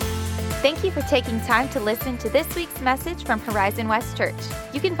Thank you for taking time to listen to this week's message from Horizon West Church.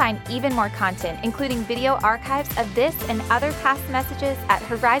 You can find even more content, including video archives of this and other past messages at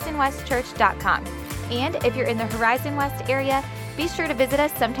horizonwestchurch.com. And if you're in the Horizon West area, be sure to visit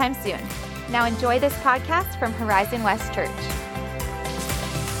us sometime soon. Now enjoy this podcast from Horizon West Church.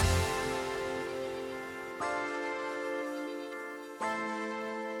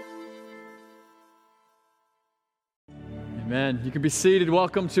 Amen. You can be seated.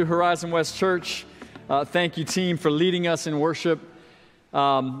 Welcome to Horizon West Church. Thank you, team, for leading us in worship.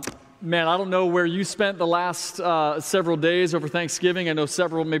 Man, I don't know where you spent the last several days over Thanksgiving. I know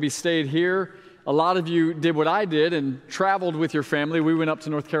several maybe stayed here. A lot of you did what I did and traveled with your family. We went up to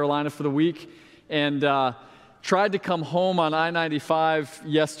North Carolina for the week and tried to come home on I-95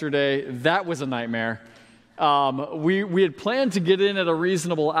 yesterday. That was a nightmare. We had planned to get in at a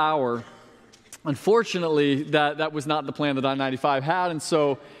reasonable hour. Unfortunately, that was not the plan that I-95 had, and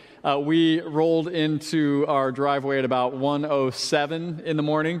so we rolled into our driveway at about 1:07 in the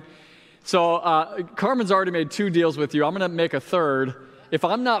morning. So Carmen's already made 2 deals with you. I'm going to make a third. If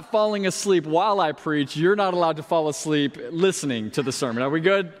I'm not falling asleep while I preach, you're not allowed to fall asleep listening to the sermon. Are we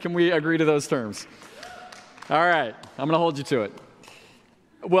good? Can we agree to those terms? All right. I'm going to hold you to it.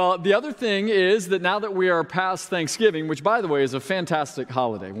 Well, the other thing is that now that we are past Thanksgiving, which, by the way, is a fantastic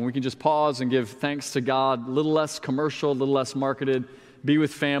holiday, when we can just pause and give thanks to God, a little less commercial, a little less marketed, be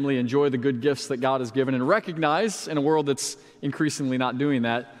with family, enjoy the good gifts that God has given, and recognize, in a world that's increasingly not doing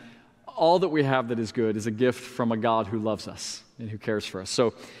that, all that we have that is good is a gift from a God who loves us and who cares for us.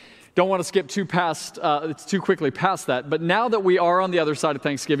 So don't want to skip too quickly past that, but now that we are on the other side of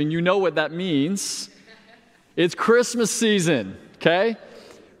Thanksgiving, you know what that means. It's Christmas season, okay?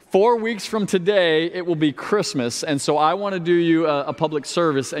 4 weeks from today, it will be Christmas, and so I want to do you a public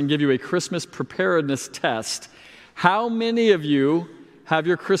service and give you a Christmas preparedness test. How many of you have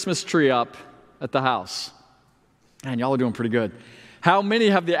your Christmas tree up at the house? Man, y'all are doing pretty good. How many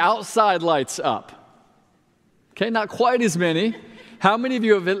have the outside lights up? Okay, not quite as many. How many of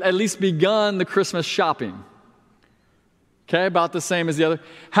you have at least begun the Christmas shopping? Okay, about the same as the other.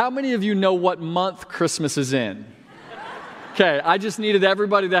 How many of you know what month Christmas is in? Okay, I just needed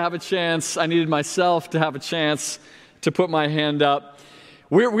everybody to have a chance. I needed myself to have a chance to put my hand up.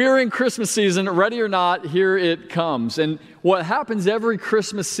 We're in Christmas season, ready or not, here it comes. And what happens every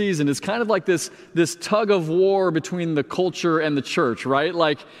Christmas season is kind of like this tug of war between the culture and the church, right?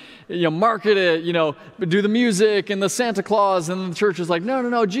 Like, market it, do the music and the Santa Claus, and the church is like,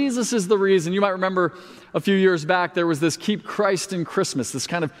 no, Jesus is the reason. You might remember a few years back, there was this Keep Christ in Christmas, this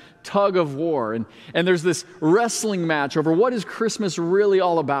kind of tug of war. And there's this wrestling match over what is Christmas really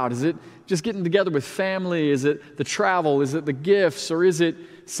all about? Is it just getting together with family? Is it the travel? Is it the gifts? Or is it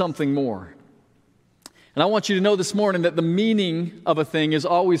something more? And I want you to know this morning that the meaning of a thing is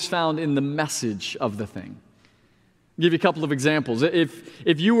always found in the message of the thing. I'll give you a couple of examples.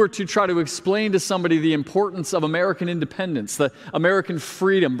 If you were to try to explain to somebody the importance of American independence, the American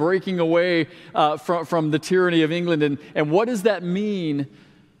freedom, breaking away from the tyranny of England, and what does that mean,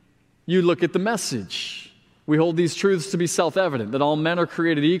 you look at the message. We hold these truths to be self-evident, that all men are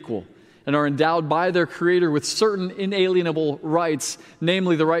created equal and are endowed by their Creator with certain inalienable rights,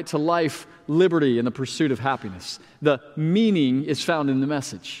 namely the right to life, liberty, and the pursuit of happiness. The meaning is found in the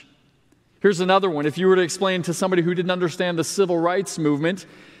message. Here's another one. If you were to explain to somebody who didn't understand the civil rights movement,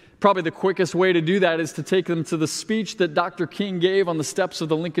 probably the quickest way to do that is to take them to the speech that Dr. King gave on the steps of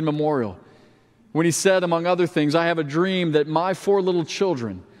the Lincoln Memorial, when he said, among other things, "I have a dream that my 4 little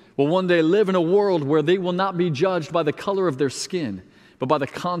children will one day live in a world where they will not be judged by the color of their skin, but by the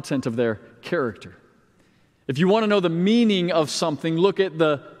content of their character." If you want to know the meaning of something, look at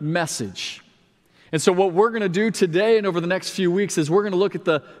the message. And so what we're going to do today and over the next few weeks is we're going to look at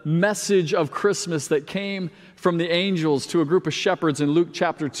the message of Christmas that came from the angels to a group of shepherds in Luke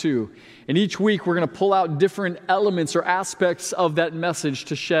chapter 2. And each week we're going to pull out different elements or aspects of that message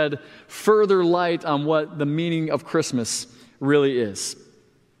to shed further light on what the meaning of Christmas really is.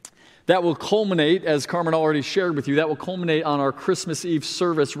 That will culminate, as Carmen already shared with you, that will culminate on our Christmas Eve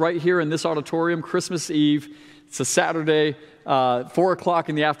service right here in this auditorium, Christmas Eve. It's a Saturday, 4 o'clock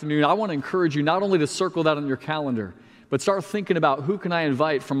in the afternoon. I want to encourage you not only to circle that on your calendar, but start thinking about who can I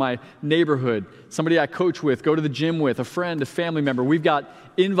invite from my neighborhood, somebody I coach with, go to the gym with, a friend, a family member. We've got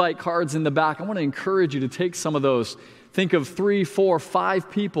invite cards in the back. I want to encourage you to take some of those. Think of 3, 4,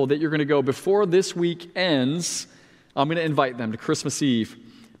 5 people that you're going to go before this week ends. I'm going to invite them to Christmas Eve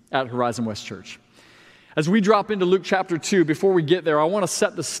at Horizon West Church. As we drop into Luke chapter 2, before we get there, I want to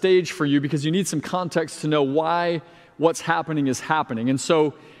set the stage for you because you need some context to know why what's happening is happening. And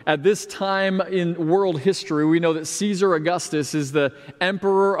so at this time in world history, we know that Caesar Augustus is the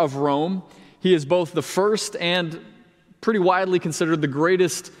emperor of Rome. He is both the first and pretty widely considered the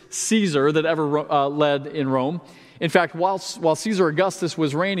greatest Caesar that ever led in Rome. In fact, while Caesar Augustus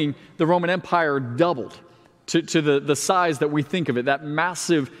was reigning, the Roman Empire doubled to the size that we think of it, that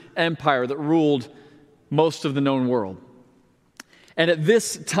massive empire that ruled most of the known world. And at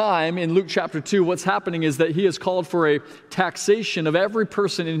this time, in Luke chapter 2, what's happening is that he has called for a taxation of every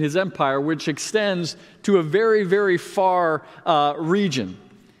person in his empire, which extends to a very, very far region.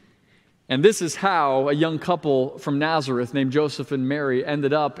 And this is how a young couple from Nazareth named Joseph and Mary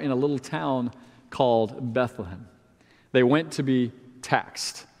ended up in a little town called Bethlehem. They went to be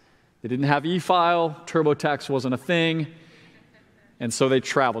taxed. They didn't have e-file, TurboTax wasn't a thing, and so they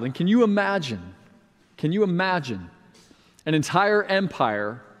traveled. And can you imagine an entire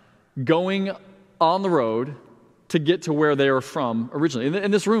empire going on the road to get to where they are from originally?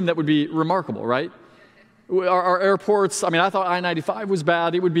 In this room, that would be remarkable, right? Our airports, I thought I-95 was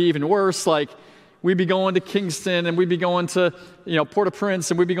bad. It would be even worse. Like, we'd be going to Kingston, and we'd be going to,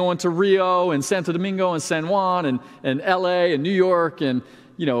 Port-au-Prince, and we'd be going to Rio and Santo Domingo and San Juan and L.A. and New York and,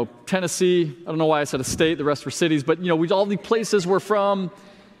 Tennessee. I don't know why I said a state. The rest were cities. But, all the places we're from,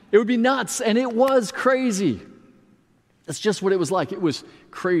 it would be nuts, and it was crazy. That's just what it was like. It was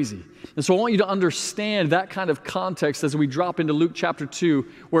crazy. And so I want you to understand that kind of context as we drop into Luke chapter 2,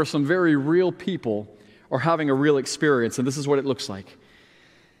 where some very real people are having a real experience, and this is what it looks like.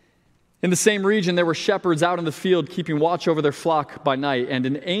 In the same region, there were shepherds out in the field keeping watch over their flock by night, and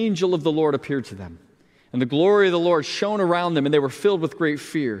an angel of the Lord appeared to them. And the glory of the Lord shone around them, and they were filled with great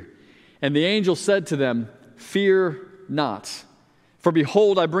fear. And the angel said to them, "Fear not, for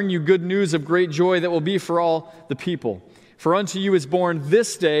behold, I bring you good news of great joy that will be for all the people. For unto you is born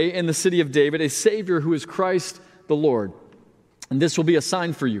this day in the city of David a Savior who is Christ the Lord. And this will be a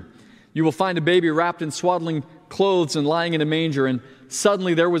sign for you. You will find a baby wrapped in swaddling clothes and lying in a manger." And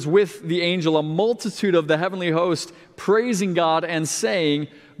suddenly there was with the angel a multitude of the heavenly host, praising God and saying,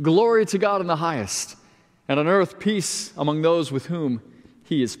 "Glory to God in the highest, and on earth peace among those with whom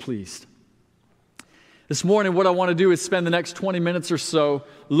he is pleased." This morning, what I want to do is spend the next 20 minutes or so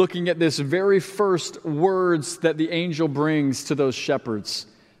looking at this very first words that the angel brings to those shepherds.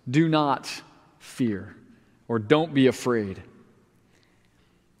 Do not fear, or don't be afraid.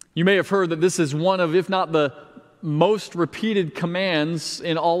 You may have heard that this is one of, if not the most repeated commands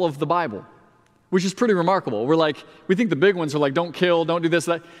in all of the Bible, which is pretty remarkable. We think the big ones are like, don't kill, don't do this,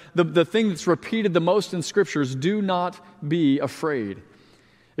 that. The thing that's repeated the most in Scripture is do not be afraid.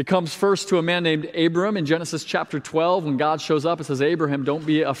 It comes first to a man named Abram in Genesis chapter 12. When God shows up, it says, "Abraham, don't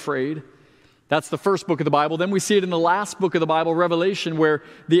be afraid." That's the first book of the Bible. Then we see it in the last book of the Bible, Revelation, where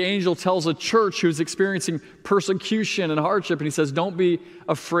the angel tells a church who's experiencing persecution and hardship, and he says, "Don't be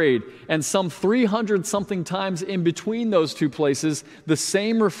afraid." And some 300-something times in between those two places, the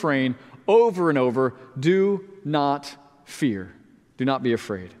same refrain over and over, do not fear. Do not be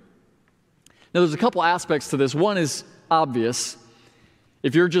afraid. Now, there's a couple aspects to this. One is obvious.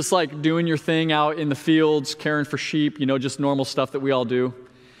 If you're just like doing your thing out in the fields, caring for sheep, just normal stuff that we all do.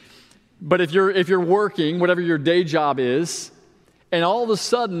 But if you're working, whatever your day job is, and all of a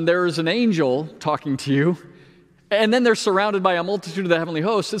sudden there's an angel talking to you, and then they're surrounded by a multitude of the heavenly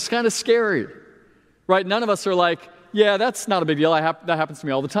hosts, it's kind of scary, right? None of us are like, yeah, that's not a big deal. That happens to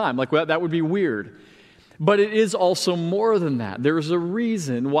me all the time. Like, that would be weird. But it is also more than that. There's a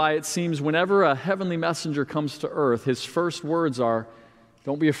reason why it seems whenever a heavenly messenger comes to earth, his first words are,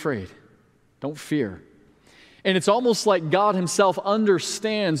 don't be afraid. Don't fear. And it's almost like God himself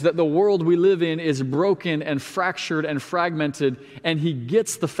understands that the world we live in is broken and fractured and fragmented, and he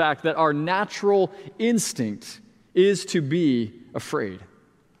gets the fact that our natural instinct is to be afraid.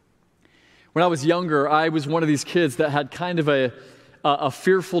 When I was younger, I was one of these kids that had kind of a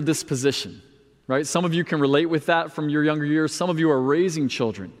fearful disposition, right? Some of you can relate with that from your younger years. Some of you are raising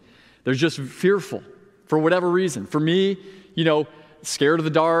children. They're just fearful for whatever reason. For me, scared of the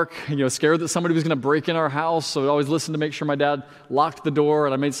dark, scared that somebody was going to break in our house. So I always listened to make sure my dad locked the door,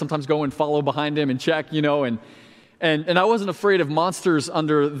 and I may sometimes go and follow behind him and check, and I wasn't afraid of monsters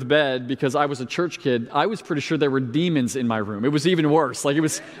under the bed because I was a church kid. I was pretty sure there were demons in my room. It was even worse. Like, it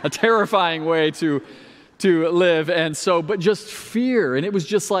was a terrifying way to live. And so, but just fear. And it was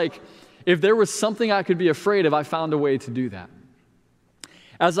just like, if there was something I could be afraid of, I found a way to do that.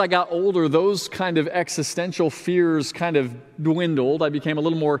 As I got older, those kind of existential fears kind of dwindled. I became a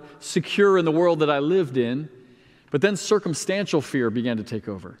little more secure in the world that I lived in. But then circumstantial fear began to take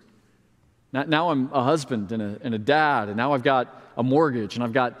over. Now I'm a husband and a dad, and now I've got a mortgage, and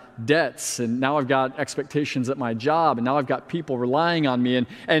I've got debts, and now I've got expectations at my job, and now I've got people relying on me,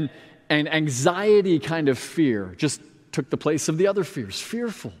 and anxiety kind of fear just took the place of the other fears,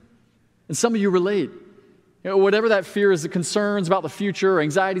 fearful. And some of you relate. Whatever that fear is, the concerns about the future, or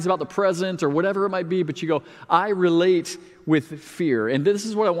anxieties about the present, or whatever it might be, but you go, I relate with fear. And this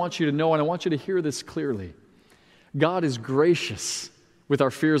is what I want you to know, and I want you to hear this clearly. God is gracious with our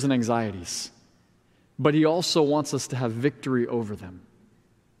fears and anxieties, but He also wants us to have victory over them.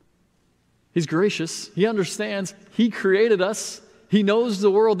 He's gracious. He understands. He created us. He knows the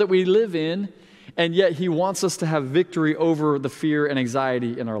world that we live in, and yet He wants us to have victory over the fear and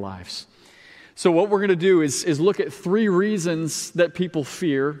anxiety in our lives. So what we're going to do is look at 3 reasons that people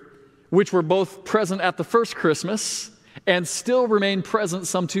fear, which were both present at the first Christmas and still remain present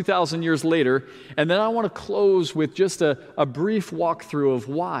some 2,000 years later. And then I want to close with just a brief walkthrough of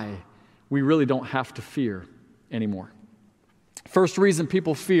why we really don't have to fear anymore. First reason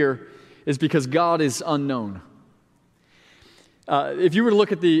people fear is because God is unknown. If you were to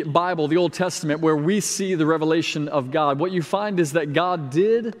look at the Bible, the Old Testament, where we see the revelation of God, what you find is that God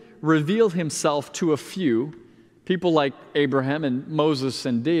did reveal Himself to a few, people like Abraham and Moses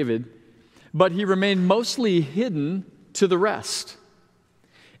and David, but He remained mostly hidden to the rest.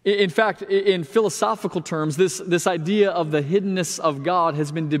 In fact, in philosophical terms, this idea of the hiddenness of God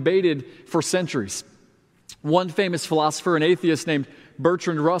has been debated for centuries. One famous philosopher, an atheist named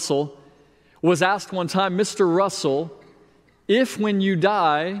Bertrand Russell, was asked one time, Mr. Russell, if when you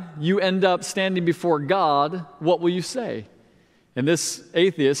die, you end up standing before God, what will you say? And this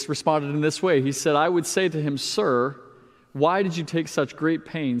atheist responded in this way. He said, I would say to him, Sir, why did you take such great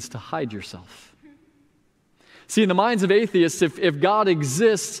pains to hide yourself? See, in the minds of atheists, if God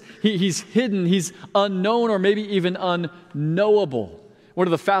exists, He's hidden, He's unknown, or maybe even unknowable. One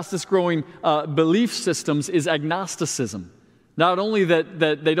of the fastest growing belief systems is agnosticism. Not only that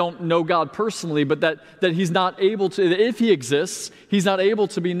they don't know God personally, but that He's not able to, if He exists, He's not able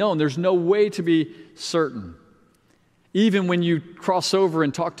to be known. There's no way to be certain. Even when you cross over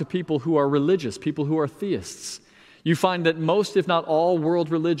and talk to people who are religious, people who are theists, you find that most, if not all, world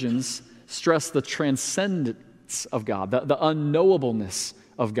religions stress the transcendence of God, the unknowableness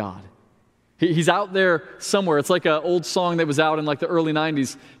of God. He's out there somewhere. It's like an old song that was out in like the early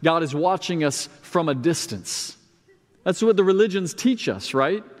 90s. God is watching us from a distance. That's what the religions teach us,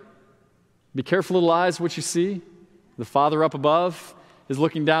 right? Be careful, little eyes, what you see. The Father up above is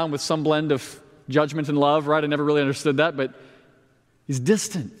looking down with some blend of judgment and love, right? I never really understood that, but He's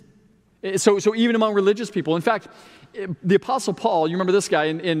distant. So even among religious people, in fact, the Apostle Paul, you remember this guy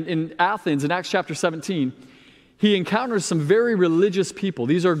in Athens, in Acts chapter 17, he encounters some very religious people.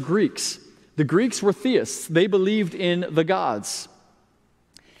 These are Greeks. The Greeks were theists. They believed in the gods.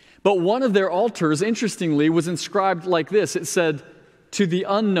 But one of their altars, interestingly, was inscribed like this. It said, to the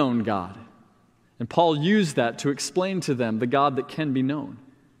unknown God. And Paul used that to explain to them the God that can be known.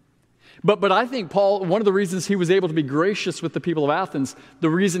 But I think Paul, one of the reasons he was able to be gracious with the people of Athens, the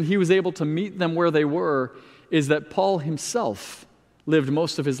reason he was able to meet them where they were, is that Paul himself lived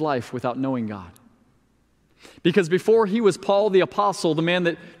most of his life without knowing God. Because before he was Paul the apostle, the man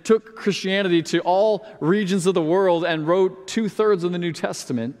that took Christianity to all regions of the world and wrote 2/3 of the New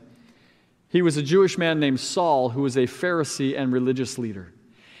Testament, he was a Jewish man named Saul, who was a Pharisee and religious leader.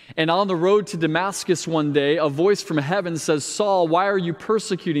 And on the road to Damascus one day, a voice from heaven says, Saul, why are you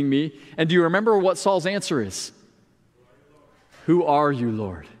persecuting me? And do you remember what Saul's answer is? Who are you,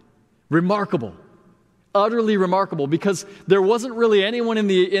 Lord? Remarkable. Utterly remarkable, because there wasn't really anyone in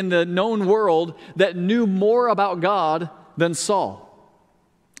the known world that knew more about God than Saul.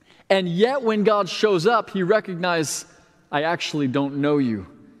 And yet when God shows up, he recognized, I actually don't know you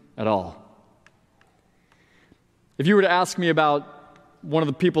at all. If you were to ask me about one of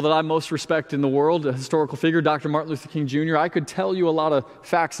the people that I most respect in the world, a historical figure, Dr. Martin Luther King Jr., I could tell you a lot of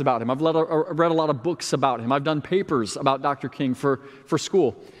facts about him. I've read a lot of books about him. I've done papers about Dr. King for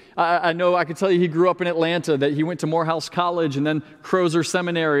school. I know I could tell you he grew up in Atlanta, that he went to Morehouse College and then Crozer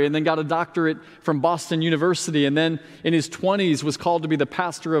Seminary and then got a doctorate from Boston University, and then in his 20s was called to be the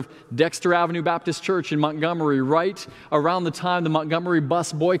pastor of Dexter Avenue Baptist Church in Montgomery, right around the time the Montgomery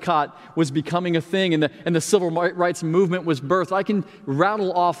bus boycott was becoming a thing and the civil rights movement was birthed. I can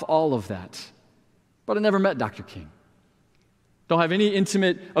rattle off all of that, but I never met Dr. King. Don't have any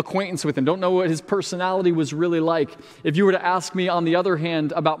intimate acquaintance with him. Don't know what his personality was really like. If you were to ask me, on the other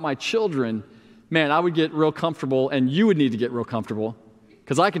hand, about my children, man, I would get real comfortable, and you would need to get real comfortable,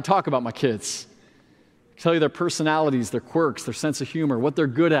 because I can talk about my kids. Tell you their personalities, their quirks, their sense of humor, what they're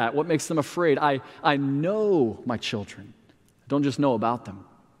good at, what makes them afraid. I know my children. I don't just know about them.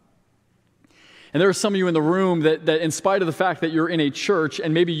 And there are some of you in the room that in spite of the fact that you're in a church,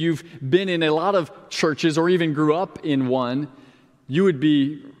 and maybe you've been in a lot of churches or even grew up in one, you would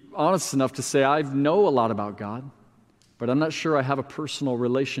be honest enough to say, I know a lot about God, but I'm not sure I have a personal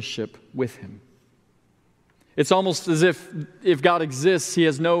relationship with him. It's almost as if God exists, he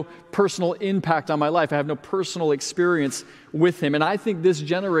has no personal impact on my life. I have no personal experience with him. And I think this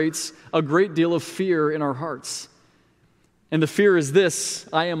generates a great deal of fear in our hearts. And the fear is this: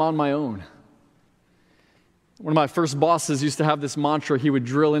 I am on my own. One of my first bosses used to have this mantra he would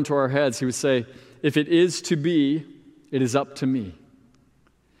drill into our heads. He would say, if it is to be, it is up to me.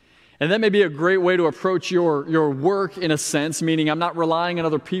 And that may be a great way to approach your work in a sense, meaning I'm not relying on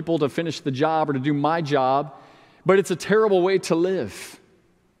other people to finish the job or to do my job, but it's a terrible way to live.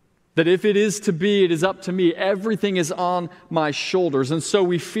 That if it is to be, it is up to me. Everything is on my shoulders. And so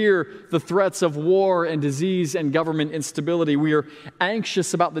we fear the threats of war and disease and government instability. We are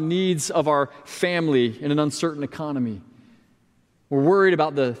anxious about the needs of our family in an uncertain economy. We're worried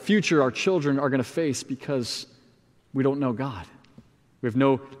about the future our children are going to face because we don't know God. We have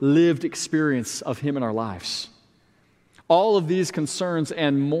no lived experience of him in our lives. All of these concerns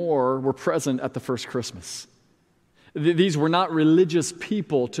and more were present at the first Christmas. These were not religious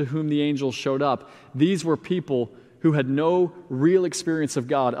people to whom the angels showed up. These were people who had no real experience of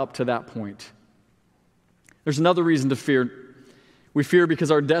God up to that point. There's another reason to fear. We fear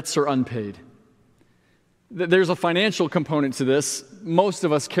because our debts are unpaid. There's a financial component to this. Most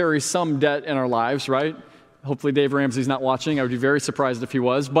of us carry some debt in our lives, right? Hopefully Dave Ramsey's not watching. I would be very surprised if he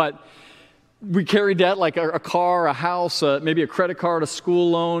was. But we carry debt like a car, a house, maybe a credit card, a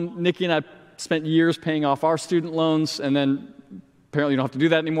school loan. Nikki and I spent years paying off our student loans, and then apparently you don't have to do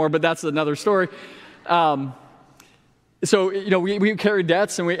that anymore, but that's another story. So, we carry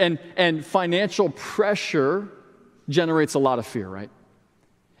debts, and financial pressure generates a lot of fear, right?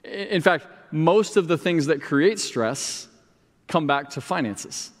 In fact, most of the things that create stress come back to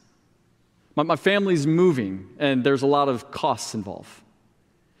finances. My family's moving, and there's a lot of costs involved.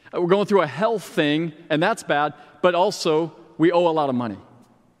 We're going through a health thing, and that's bad, but also we owe a lot of money.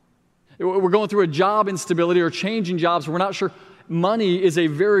 We're going through a job instability or changing jobs. We're not sure. Money is a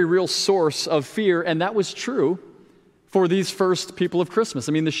very real source of fear, and that was true for these first people of Christmas.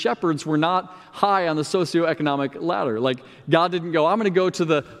 I mean, the shepherds were not high on the socioeconomic ladder. Like, God didn't go, I'm going to go to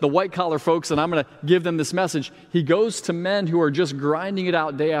the white-collar folks, and I'm going to give them this message. He goes to men who are just grinding it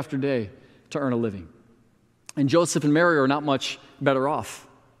out day after day to earn a living. And Joseph and Mary are not much better off.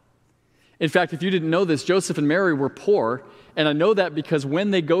 In fact, if you didn't know this, Joseph and Mary were poor. And I know that because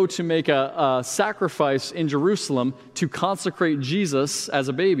when they go to make a sacrifice in Jerusalem to consecrate Jesus as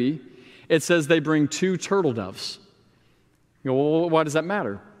a baby, it says they bring 2 turtle doves. You go, well, why does that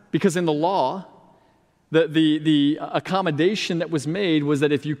matter? Because in the law, the accommodation that was made was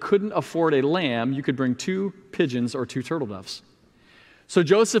that if you couldn't afford a lamb, you could bring 2 pigeons or 2 turtle doves. So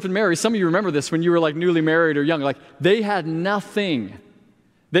Joseph and Mary, some of you remember this when you were like newly married or young, like they had nothing.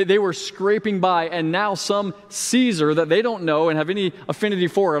 They were scraping by, and now some Caesar that they don't know and have any affinity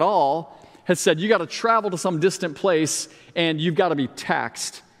for at all has said, you got to travel to some distant place and you've got to be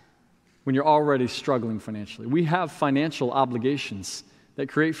taxed when you're already struggling financially. We have financial obligations that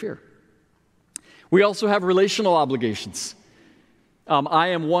create fear. We also have relational obligations. I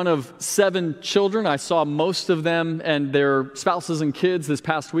am one of 7 children. I saw most of them and their spouses and kids this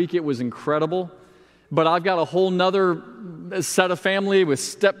past week. It was incredible. But I've got a whole nother set of family with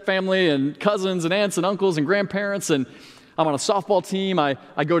step family and cousins and aunts and uncles and grandparents, and I'm on a softball team. I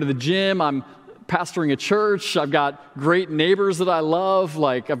go to the gym. I'm pastoring a church. I've got great neighbors that I love.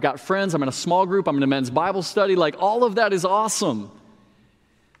 Like, I've got friends. I'm in a small group. I'm in a men's Bible study. Like, all of that is awesome.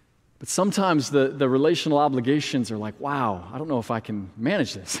 But sometimes the relational obligations are like, wow, I don't know if I can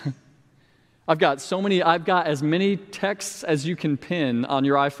manage this. I've got as many texts as you can pin on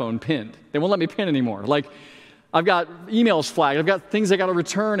your iPhone pinned. They won't let me pin anymore. Like, I've got emails flagged. I've got things I got to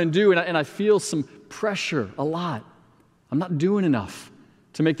return and do, and I feel some pressure a lot. I'm not doing enough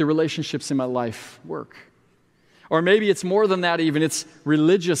to make the relationships in my life work. Or maybe it's more than that even. It's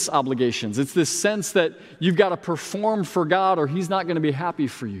religious obligations. It's this sense that you've got to perform for God or he's not going to be happy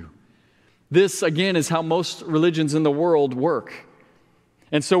for you. This, again, is how most religions in the world work.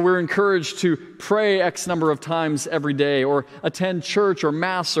 And so we're encouraged to pray X number of times every day, or attend church or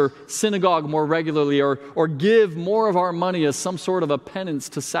mass or synagogue more regularly, or give more of our money as some sort of a penance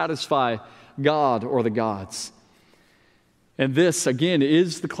to satisfy God or the gods. And this, again,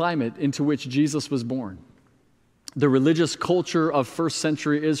 is the climate into which Jesus was born. The religious culture of first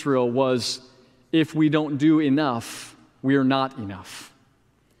century Israel was, if we don't do enough, we are not enough.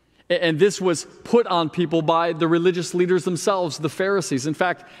 And this was put on people by the religious leaders themselves, the Pharisees. In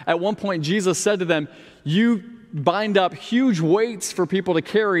fact, at one point, Jesus said to them, "You bind up huge weights for people to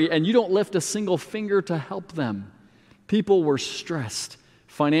carry, and you don't lift a single finger to help them." People were stressed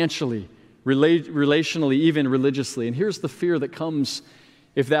financially, relationally, even religiously. And here's the fear that comes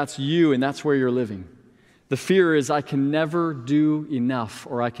if that's you and that's where you're living. The fear is, I can never do enough,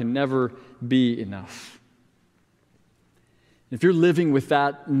 or I can never be enough. If you're living with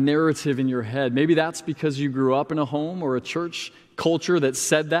that narrative in your head, maybe that's because you grew up in a home or a church culture that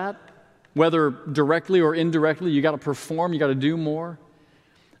said that, whether directly or indirectly, you got to perform, you got to do more.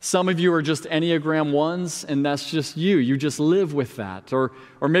 Some of you are just Enneagram 1s, and that's just you. You just live with that. Or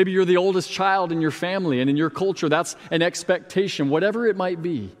maybe you're the oldest child in your family, and in your culture, that's an expectation, whatever it might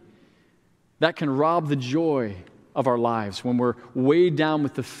be. That can rob the joy of our lives when we're weighed down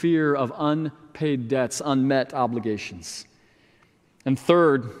with the fear of unpaid debts, unmet obligations. And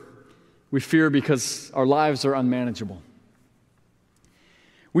third, we fear because our lives are unmanageable.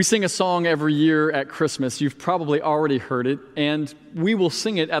 We sing a song every year at Christmas. You've probably already heard it, and we will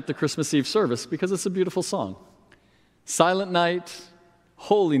sing it at the Christmas Eve service because it's a beautiful song. Silent night,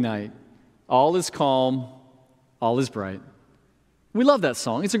 holy night, all is calm, all is bright. We love that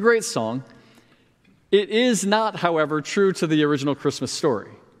song. It's a great song. It is not, however, true to the original Christmas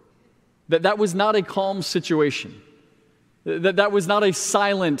story. That was not a calm situation. That was not a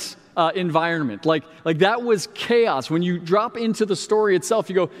silent environment. Like that was chaos. When you drop into the story itself,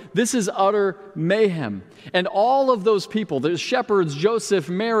 you go, this is utter mayhem. And all of those people, the shepherds, Joseph,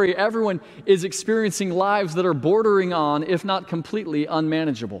 Mary, everyone is experiencing lives that are bordering on, if not completely,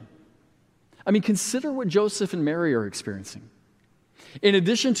 unmanageable. I mean, consider what Joseph and Mary are experiencing. In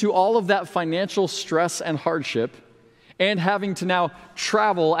addition to all of that financial stress and hardship, and having to now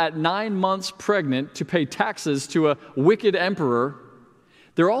travel at 9 months pregnant to pay taxes to a wicked emperor,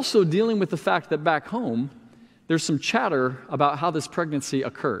 they're also dealing with the fact that back home, there's some chatter about how this pregnancy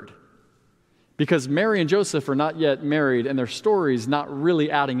occurred. Because Mary and Joseph are not yet married, and their story's not really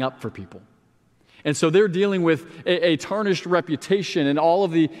adding up for people. And so they're dealing with a tarnished reputation and all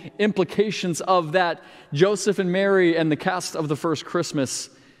of the implications of that. Joseph and Mary and the cast of the first Christmas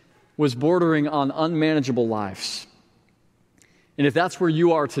was bordering on unmanageable lives. And if that's where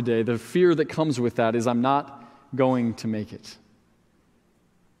you are today, the fear that comes with that is, I'm not going to make it.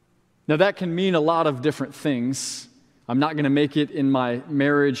 Now, that can mean a lot of different things. I'm not going to make it in my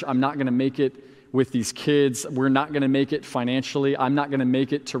marriage. I'm not going to make it with these kids. We're not going to make it financially. I'm not going to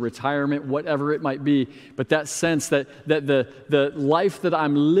make it to retirement, whatever it might be. But that sense that the life that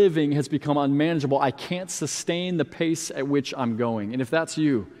I'm living has become unmanageable. I can't sustain the pace at which I'm going. And if that's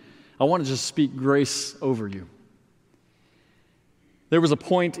you, I want to just speak grace over you. There was a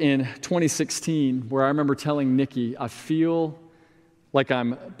point in 2016 where I remember telling Nikki, I feel like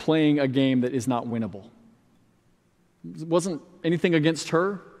I'm playing a game that is not winnable. It wasn't anything against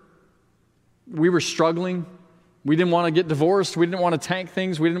her. We were struggling. We didn't want to get divorced. We didn't want to tank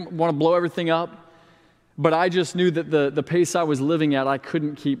things. We didn't want to blow everything up. But I just knew that the pace I was living at, I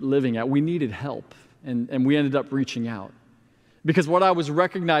couldn't keep living at. We needed help, and we ended up reaching out. Because what I was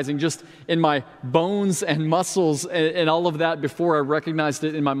recognizing just in my bones and muscles and all of that before I recognized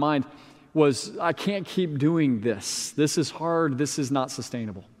it in my mind was, I can't keep doing this. This is hard. This is not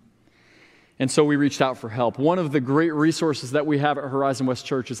sustainable. And so we reached out for help. One of the great resources that we have at Horizon West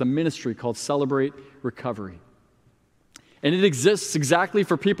Church is a ministry called Celebrate Recovery. And it exists exactly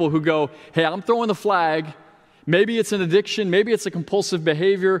for people who go, hey, I'm throwing the flag. Maybe it's an addiction, maybe it's a compulsive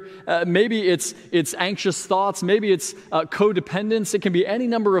behavior, maybe it's anxious thoughts, maybe it's codependence. It can be any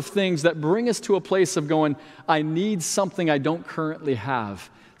number of things that bring us to a place of going, I need something I don't currently have.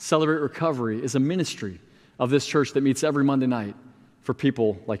 Celebrate Recovery is a ministry of this church that meets every Monday night for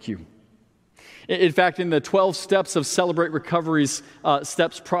people like you. In fact, in the 12 steps of Celebrate Recovery's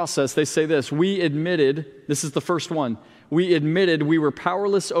steps process, they say this: we admitted, this is the first one, we admitted we were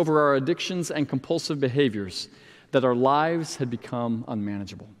powerless over our addictions and compulsive behaviors, that our lives had become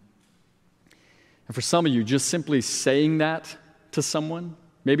unmanageable. And for some of you, just simply saying that to someone,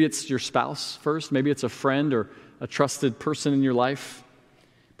 maybe it's your spouse first, maybe it's a friend or a trusted person in your life,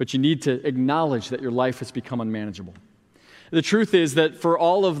 but you need to acknowledge that your life has become unmanageable. The truth is that for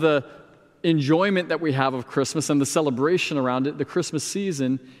all of the enjoyment that we have of Christmas and the celebration around it, the Christmas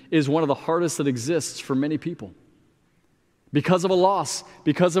season is one of the hardest that exists for many people. Because of a loss,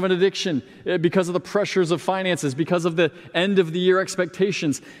 because of an addiction, because of the pressures of finances, because of the end of the year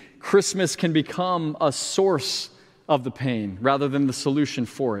expectations, Christmas can become a source of the pain rather than the solution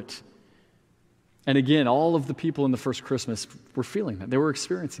for it. And again, all of the people in the first Christmas were feeling that. They were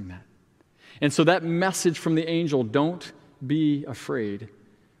experiencing that. And so that message from the angel, don't be afraid,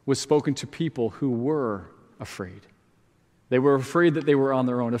 was spoken to people who were afraid. They were afraid that they were on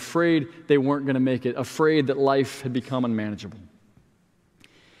their own, afraid they weren't going to make it, afraid that life had become unmanageable.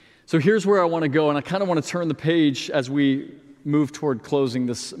 So here's where I want to go, and I kind of want to turn the page as we move toward closing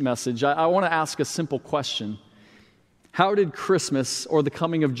this message. I want to ask a simple question. How did Christmas or the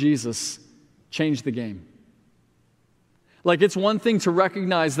coming of Jesus change the game? Like, it's one thing to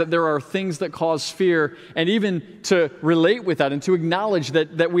recognize that there are things that cause fear, and even to relate with that and to acknowledge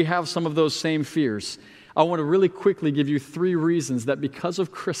that we have some of those same fears. I want to really quickly give you 3 reasons that because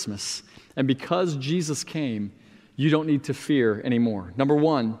of Christmas and because Jesus came, you don't need to fear anymore. Number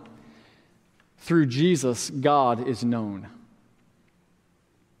 1, through Jesus, God is known.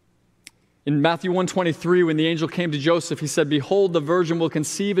 In Matthew 1:23, when the angel came to Joseph, he said, "Behold, the virgin will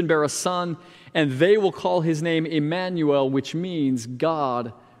conceive and bear a son, and they will call his name Emmanuel," which means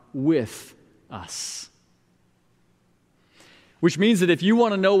God with us. Which means that if you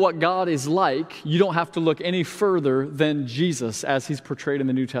want to know what God is like, you don't have to look any further than Jesus as he's portrayed in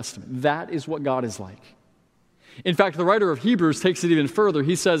the New Testament. That is what God is like. In fact, the writer of Hebrews takes it even further.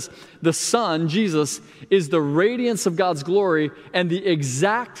 He says, the Son, Jesus, is the radiance of God's glory and the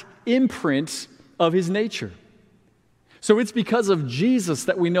exact imprint of his nature. So it's because of Jesus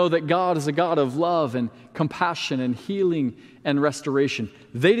that we know that God is a God of love and compassion and healing and restoration.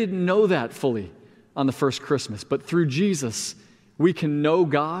 They didn't know that fully on the first Christmas, but through Jesus, we can know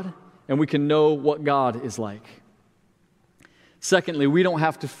God and we can know what God is like. Secondly, we don't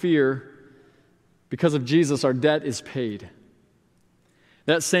have to fear. Because of Jesus, our debt is paid.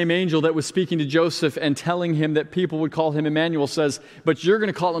 That same angel that was speaking to Joseph and telling him that people would call him Emmanuel says, but you're going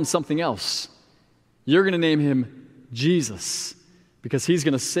to call him something else. You're going to name him Jesus because he's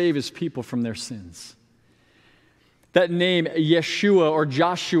going to save his people from their sins. That name, Yeshua or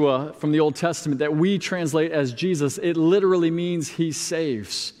Joshua from the Old Testament that we translate as Jesus, it literally means he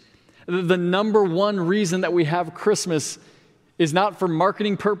saves. The number 1 reason that we have Christmas is not for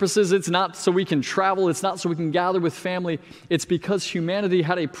marketing purposes. It's not so we can travel. It's not so we can gather with family. It's because humanity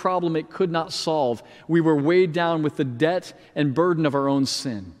had a problem it could not solve. We were weighed down with the debt and burden of our own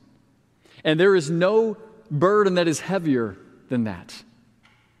sin. And there is no burden that is heavier than that.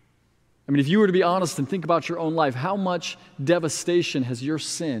 I mean, if you were to be honest and think about your own life, how much devastation has your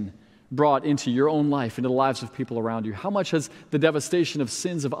sin brought into your own life, into the lives of people around you? How much has the devastation of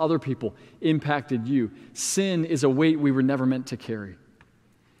sins of other people impacted you? Sin is a weight we were never meant to carry.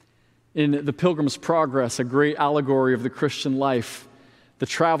 In The Pilgrim's Progress, a great allegory of the Christian life, the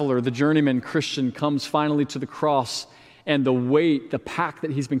traveler, the journeyman Christian comes finally to the cross, and the weight, the pack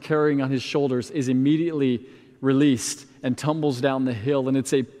that he's been carrying on his shoulders is immediately released and tumbles down the hill, and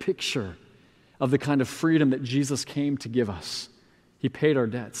it's a picture of the kind of freedom that Jesus came to give us. He paid our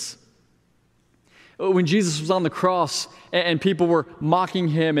debts. When Jesus was on the cross and people were mocking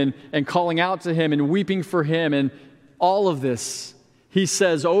him and calling out to him and weeping for him and all of this, he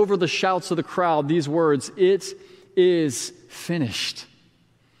says over the shouts of the crowd these words, "It is finished."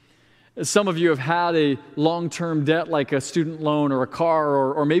 Some of you have had a long-term debt like a student loan or a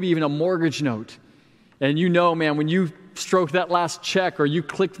car or maybe even a mortgage note. And you know, man, when you stroked that last check or you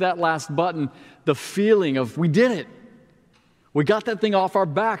clicked that last button, the feeling of we did it. We got that thing off our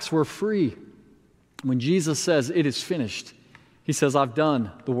backs. We're free. When Jesus says, "It is finished," he says, "I've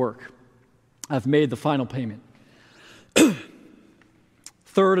done the work. I've made the final payment."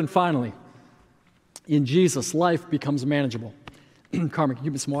 Third and finally, in Jesus, life becomes manageable. Carmen, can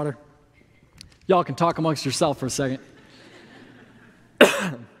you give me some water? Y'all can talk amongst yourself for a second.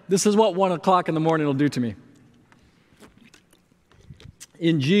 This is what 1 o'clock in the morning will do to me.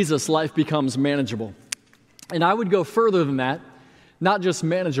 In Jesus, life becomes manageable. And I would go further than that, not just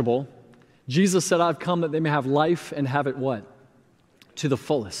manageable. Jesus said, "I've come that they may have life and have it" what? To the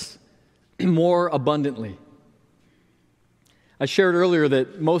fullest, more abundantly. I shared earlier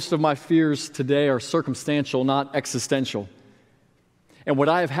that most of my fears today are circumstantial, not existential. And what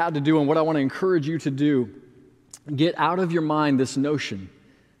I have had to do and what I want to encourage you to do, get out of your mind this notion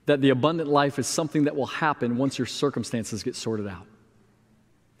that the abundant life is something that will happen once your circumstances get sorted out.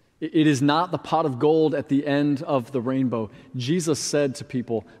 It is not the pot of gold at the end of the rainbow. Jesus said to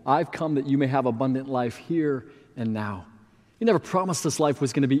people, "I've come that you may have abundant life here and now." He never promised this life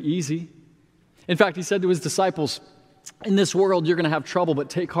was going to be easy. In fact, he said to his disciples, "In this world you're going to have trouble, but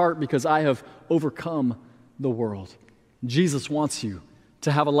take heart because I have overcome the world." Jesus wants you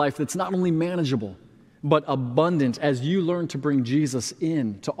to have a life that's not only manageable, but abundant as you learn to bring Jesus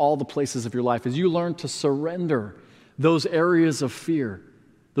in to all the places of your life, as you learn to surrender those areas of fear,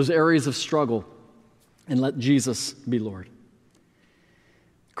 those areas of struggle, and let Jesus be Lord.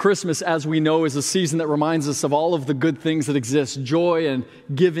 Christmas, as we know, is a season that reminds us of all of the good things that exist, joy and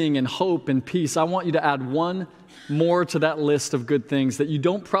giving and hope and peace. I want you to add one more to that list of good things that you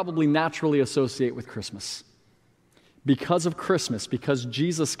don't probably naturally associate with Christmas. Because of Christmas, because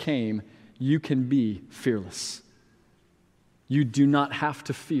Jesus came, you can be fearless. You do not have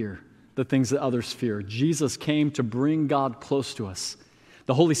to fear the things that others fear. Jesus came to bring God close to us.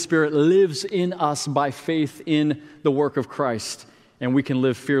 The Holy Spirit lives in us by faith in the work of Christ, and we can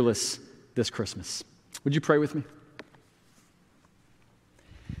live fearless this Christmas. Would you pray with me?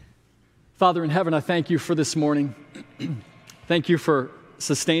 Father in heaven, I thank you for this morning. Thank you for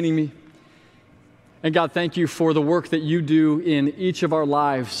sustaining me. And God, thank you for the work that you do in each of our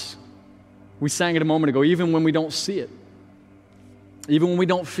lives. We sang it a moment ago, even when we don't see it, even when we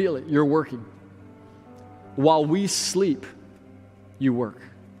don't feel it, you're working. While we sleep, you work.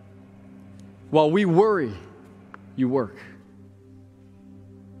 While we worry, you work.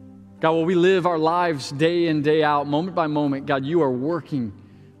 God, while we live our lives day in, day out, moment by moment, God, you are working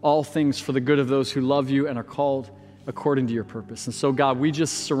all things for the good of those who love you and are called according to your purpose. And so, God, we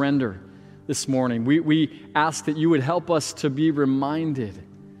just surrender this morning. We ask that you would help us to be reminded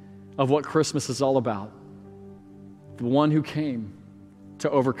of what Christmas is all about. The one who came to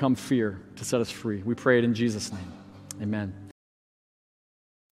overcome fear, to set us free. We pray it in Jesus' name. Amen.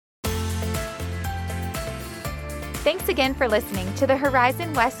 Thanks again for listening to the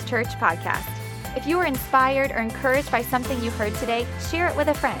Horizon West Church podcast. If you were inspired or encouraged by something you heard today, share it with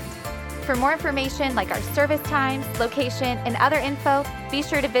a friend. For more information like our service times, location, and other info, be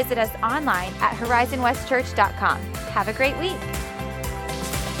sure to visit us online at horizonwestchurch.com. Have a great week.